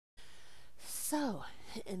So,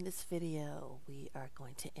 in this video, we are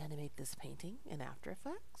going to animate this painting in After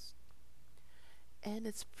Effects. And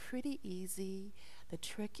it's pretty easy. The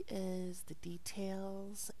trick is the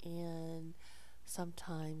details and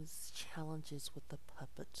sometimes challenges with the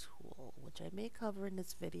puppet tool, which I may cover in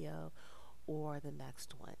this video or the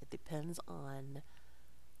next one. It depends on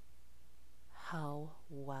how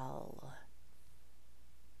well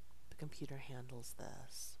the computer handles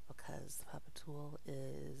this, because the puppet tool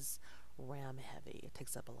is RAM heavy. It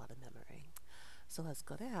takes up a lot of memory. So let's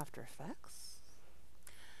go to After Effects.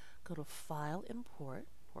 Go to File, Import,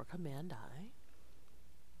 or Command-I.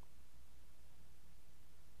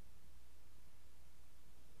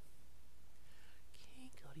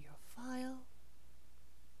 Okay, go to your file.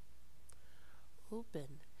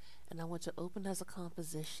 Open. And I want to open as a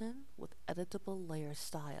composition with editable layer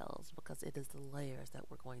styles because it is the layers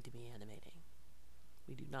that we're going to be animating.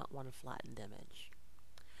 We do not want a flattened image.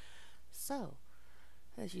 So,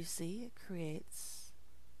 as you see, it creates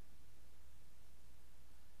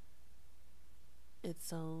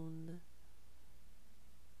its own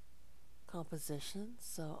composition.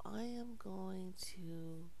 So I am going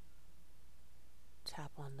to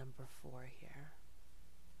tap on number 4 here.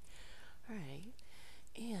 Alright,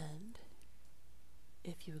 and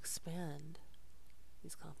if you expand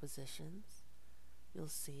these compositions, you'll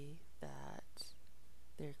see that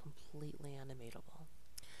they're completely animatable.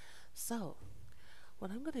 So,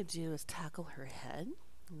 what I'm going to do is tackle her head,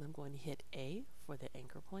 and I'm going to hit A for the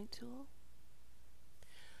anchor point tool,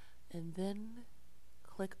 and then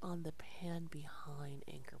click on the pan behind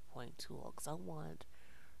anchor point tool, because I want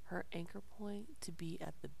her anchor point to be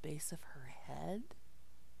at the base of her head.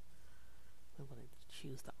 I'm going to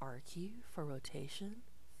choose the R key for rotation.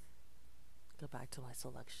 Go back to my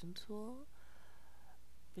selection tool,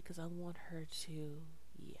 because I want her to,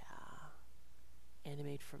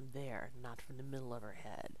 animate from there, not from the middle of her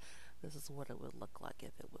head. This is what it would look like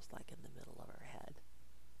if it was like in the middle of her head.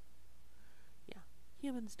 Yeah,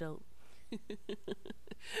 humans don't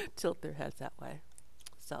tilt their heads that way.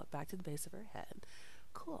 So back to the base of her head.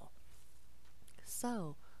 Cool.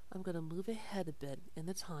 So I'm going to move ahead a bit in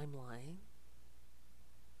the timeline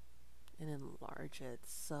and enlarge it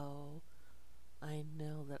so I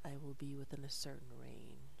know that I will be within a certain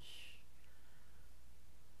range.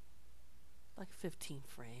 Like 15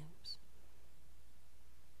 frames.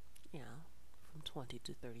 Yeah, from 20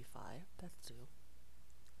 to 35. That's due.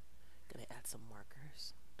 Gonna add some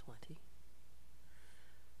markers. 20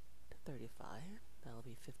 to 35. That'll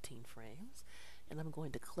be 15 frames. And I'm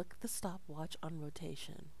going to click the stopwatch on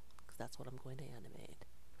rotation, because that's what I'm going to animate.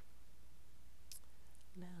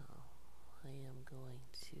 Now, I am going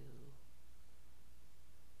to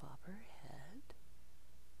bob her head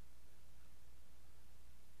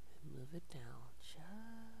and move it down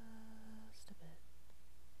just a bit.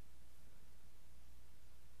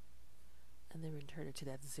 And then return it to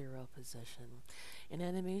that 0 position. In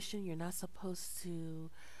animation, you're not supposed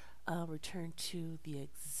to return to the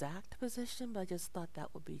exact position, but I just thought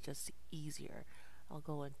that would be just easier. I'll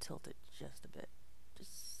go and tilt it just a bit.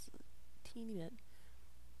 Just a teeny bit.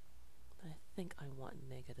 I think I want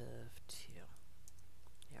 -2.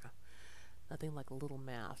 Yeah. Nothing like a little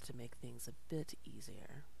math to make things a bit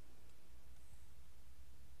easier.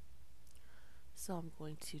 So I'm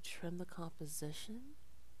going to trim the composition.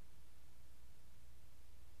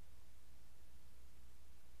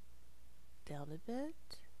 Down a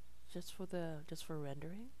bit, just for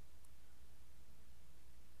rendering.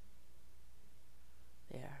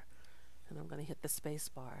 There. And I'm going to hit the space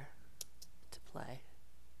bar to play.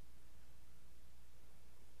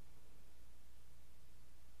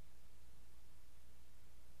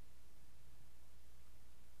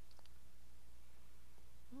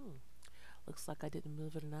 Looks like I didn't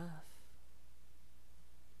move it enough.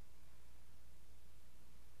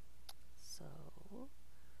 So,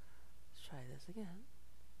 let's try this again.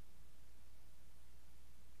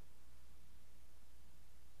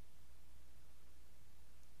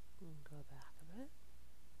 Go back a bit.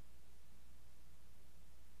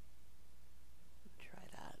 Try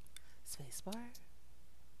that. Spacebar.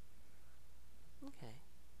 Okay.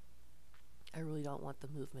 I really don't want the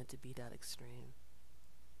movement to be that extreme.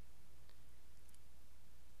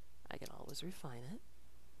 I can always refine it.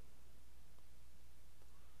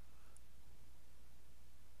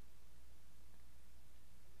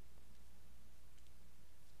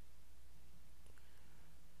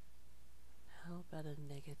 How about a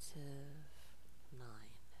 -9?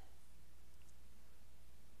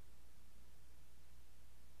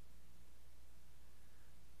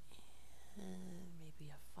 And maybe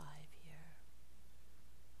a 5 here.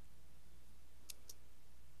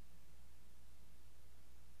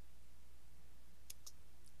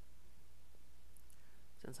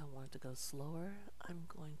 since I want it to go slower, I'm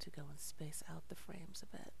going to go and space out the frames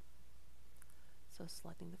a bit. So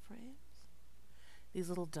selecting the frames. These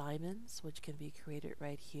little diamonds, which can be created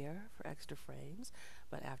right here for extra frames,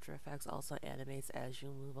 but After Effects also animates as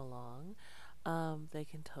you move along, they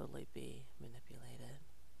can totally be manipulated.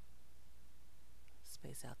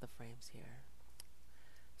 Space out the frames here.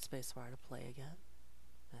 Spacebar to play again.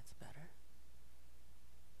 That's better.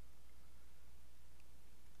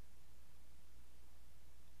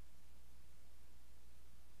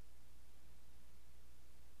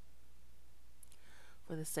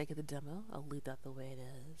 For the sake of the demo, I'll leave that the way it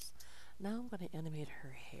is. Now I'm going to animate her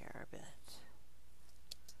hair a bit.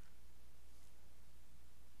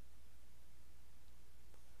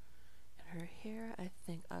 And her hair, I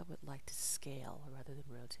think I would like to scale rather than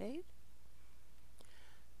rotate.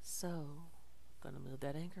 So, I'm going to move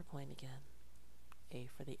that anchor point again. A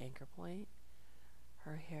for the anchor point.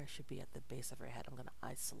 Her hair should be at the base of her head. I'm going to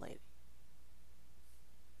isolate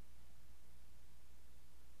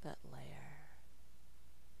that layer.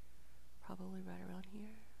 Probably right around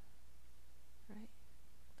here. Right?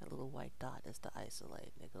 That little white dot is to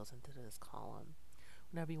isolate. It goes into this column.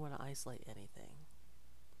 Whenever you want to isolate anything.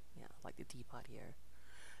 Yeah, like the teapot here.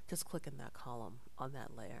 Just click in that column on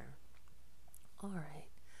that layer.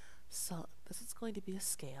 Alright. So this is going to be a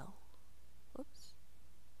scale. Whoops.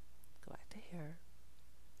 Go back to here.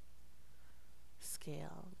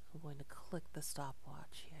 Scale. I'm going to click the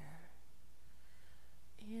stopwatch here.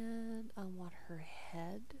 And I want her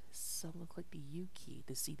head, so I'm going to click the U key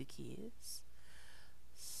to see the keys.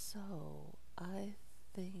 So I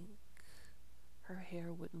think her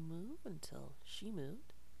hair wouldn't move until she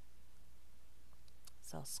moved.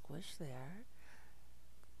 So I'll squish there.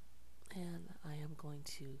 And I am going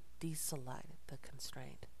to deselect the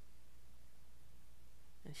constraint.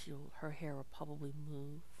 And her hair will probably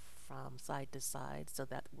move from side to side, so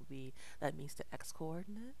that means the X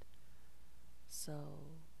coordinate. So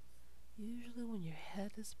usually when your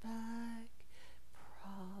head is back,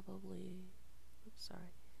 probably, your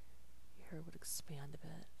hair would expand a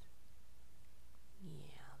bit.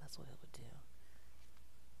 Yeah, that's what it would do.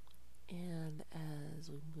 And as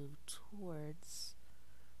we move towards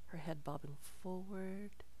her head bobbing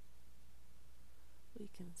forward, we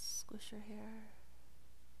can squish her hair.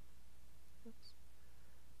 Oops.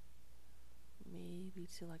 Maybe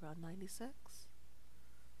to like around 96.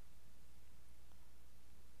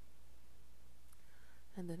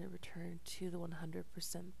 And then it returned to the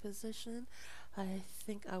 100% position. I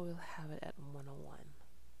think I will have it at 101.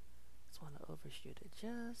 Just want to overshoot it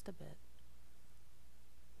just a bit.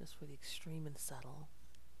 Just for the extreme and subtle.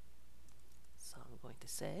 So I'm going to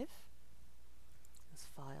save. This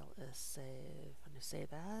file is saved under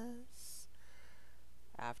Save As.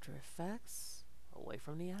 After Effects. Away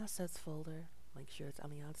from the Assets folder. Make sure it's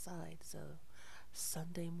on the outside. So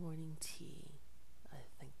Sunday Morning Tea. I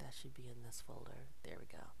think that should be in this folder. There we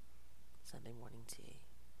go. Sunday Morning Tea.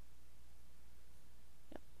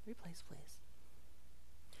 Yep, replace please.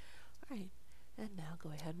 Alright, and now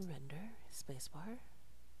go ahead and render. Spacebar.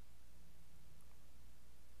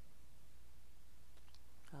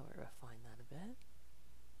 I will refine that a bit.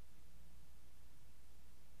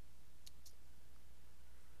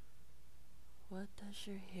 What does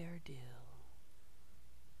your hair do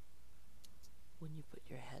when you put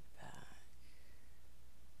your head back?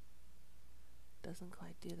 Doesn't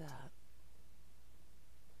quite do that.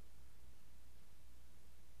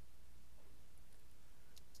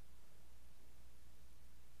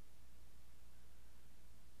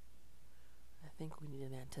 I think we need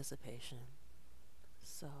an anticipation.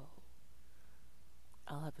 So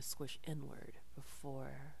I'll have a squish inward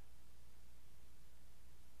before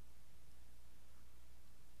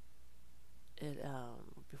it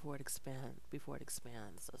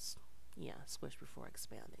expands. So yeah, squish before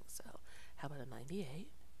expanding. So how about a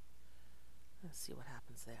 98? Let's see what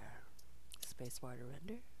happens there. Spacebar to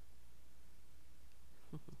render.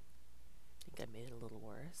 I think I made it a little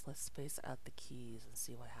worse. Let's space out the keys and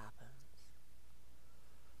see what happens.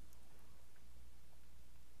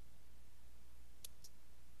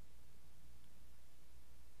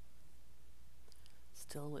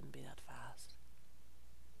 Still wouldn't be that fast.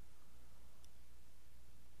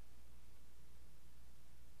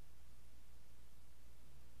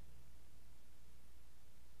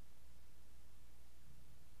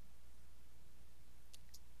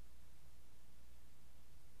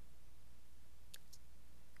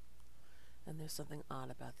 And there's something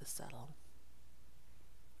odd about the settle.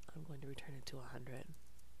 I'm going to return it to 100.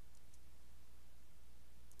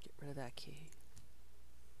 Get rid of that key.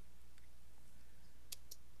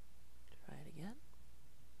 Try it again.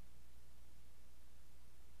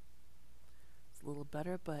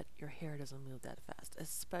 better, but your hair doesn't move that fast,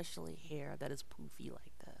 especially hair that is poofy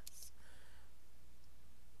like this.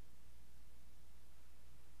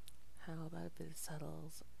 How about if it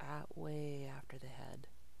settles way after the head?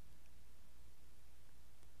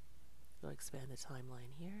 We'll expand the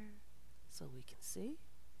timeline here so we can see.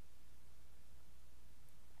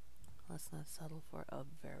 Let's not settle for a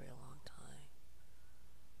very long time.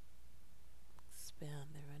 Expand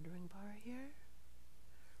the rendering bar here.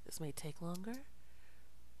 This may take longer.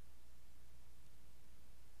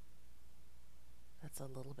 That's a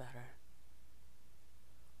little better.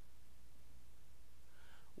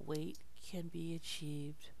 Weight can be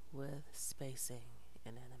achieved with spacing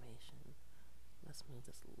in animation. Let's move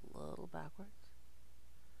this a little backwards.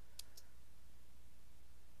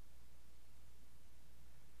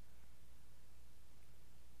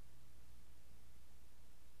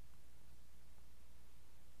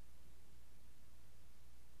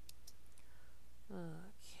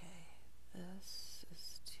 Okay, this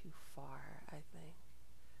is too far, I think.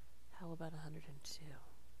 How about 102?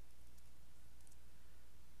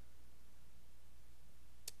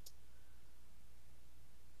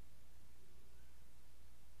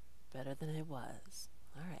 Better than it was.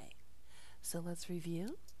 Alright, so let's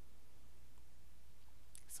review.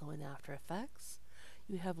 So in After Effects,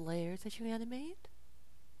 you have layers that you animate.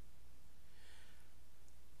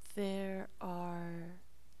 There are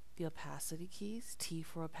the opacity keys, T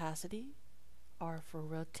for opacity, R for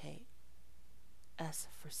rotate, S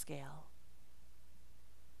for scale,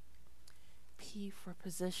 P for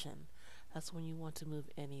position. That's when you want to move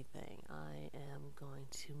anything. I am going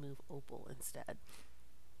to move opal instead.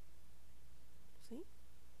 See?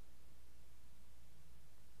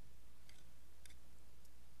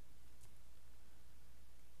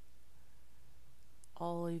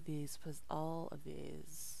 All of these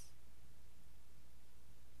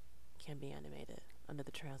can be animated under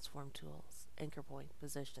the transform tools: anchor point,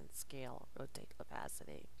 position, scale, rotate,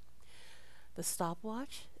 opacity. The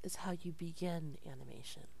stopwatch is how you begin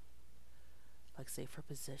animation. Like say for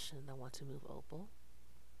position, I want to move opal.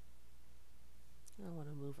 I want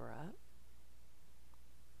to move her up.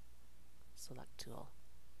 Select tool.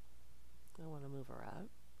 I want to move her up.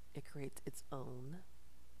 It creates its own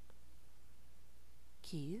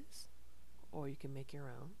keys, or you can make your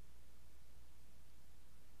own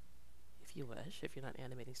if you wish, if you're not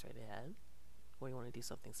animating straight ahead, or you want to do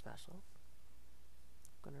something special.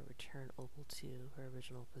 I'm going to return opal to her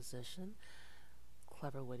original position.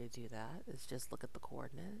 Clever way to do that is just look at the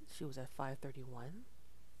coordinates. She was at 531.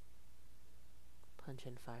 Punch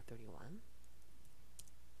in 531.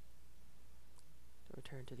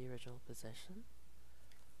 Return to the original position.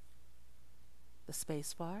 The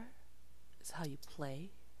space bar is how you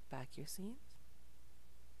play back your scenes.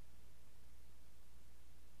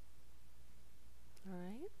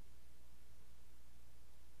 Alright.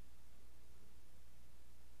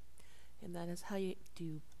 And that is how you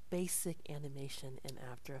do basic animation in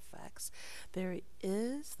After Effects. There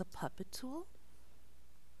is the puppet tool,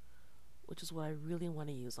 which is what I really want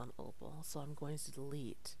to use on opal. So I'm going to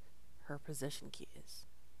delete her position keys.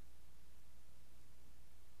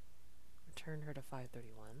 Return her to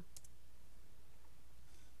 531.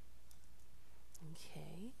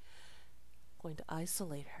 Okay. Going to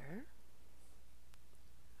isolate her.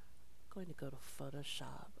 Going to go to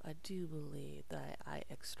Photoshop. I do believe that I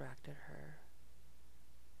extracted her.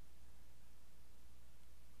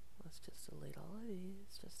 Let's just delete all of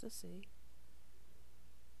these just to see.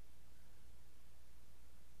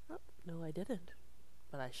 Oh, no, I didn't,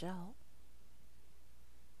 but I shall.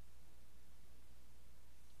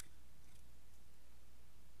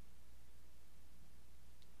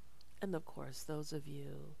 And of course, those of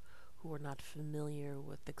you who are not familiar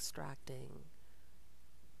with extracting,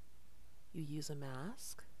 you use a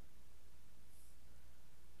mask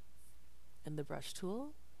and the brush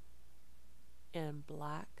tool, and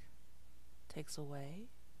black takes away,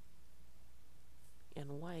 and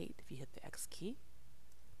white, if you hit the X key,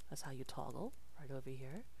 that's how you toggle right over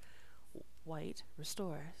here. White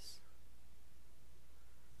restores.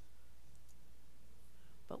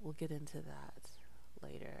 But we'll get into that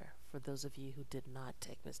later for those of you who did not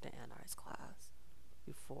take Mr. Anar's class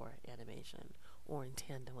before animation or in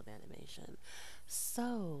tandem with animation.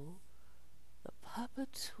 So the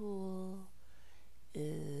puppet tool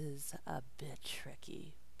is a bit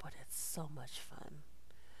tricky, but it's so much fun.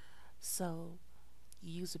 So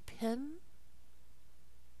you use a pin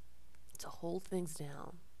to hold things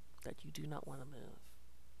down that you do not want to move.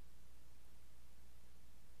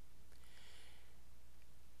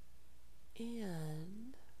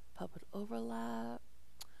 And puppet overlap,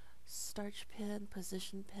 starch pin,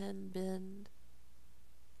 position pin, bend,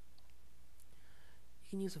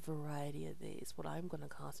 can use a variety of these. What I'm going to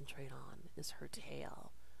concentrate on is her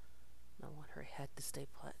tail. I want her head to stay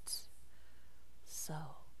put. So,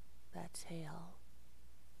 that tail.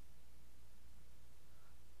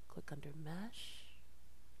 Click under Mesh.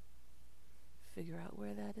 Figure out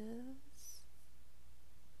where that is.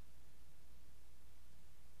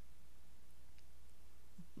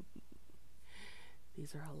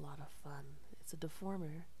 These are a lot of fun. It's a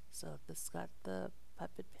deformer, so this got the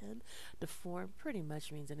puppet pin. Deform pretty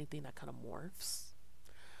much means anything that kind of morphs.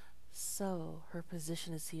 So her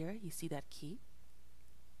position is here. You see that key?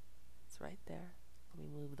 It's right there. Let me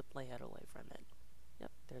move the playhead away from it.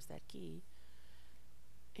 Yep, there's that key.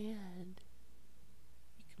 And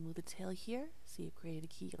you can move the tail here. See, it created a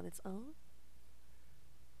key on its own.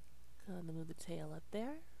 Gonna move the tail up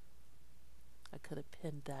there. I could have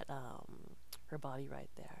pinned that her body right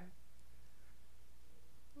there.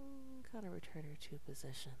 Kind of return her to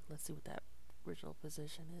position. Let's see what that original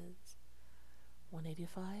position is.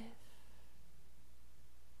 185.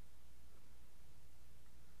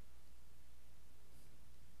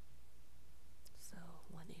 So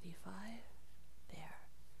 185. There.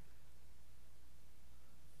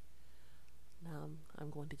 Now I'm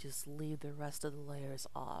going to just leave the rest of the layers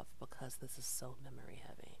off because this is so memory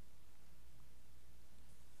heavy.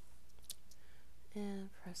 And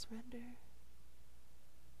press render.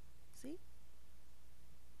 See?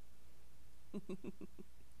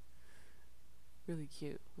 Really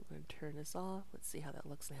cute. I'm going to turn this off. Let's see how that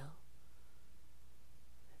looks now.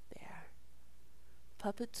 There.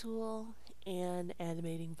 Puppet tool and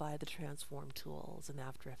animating via the transform tools in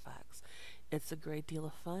After Effects. It's a great deal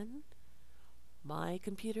of fun. My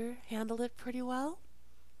computer handled it pretty well.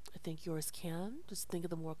 I think yours can. Just think of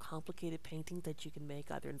the more complicated paintings that you can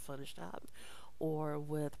make either in Photoshop or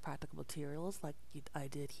with practical materials like I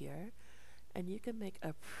did here. And you can make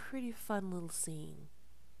a pretty fun little scene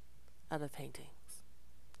out of paintings.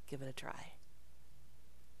 Give it a try.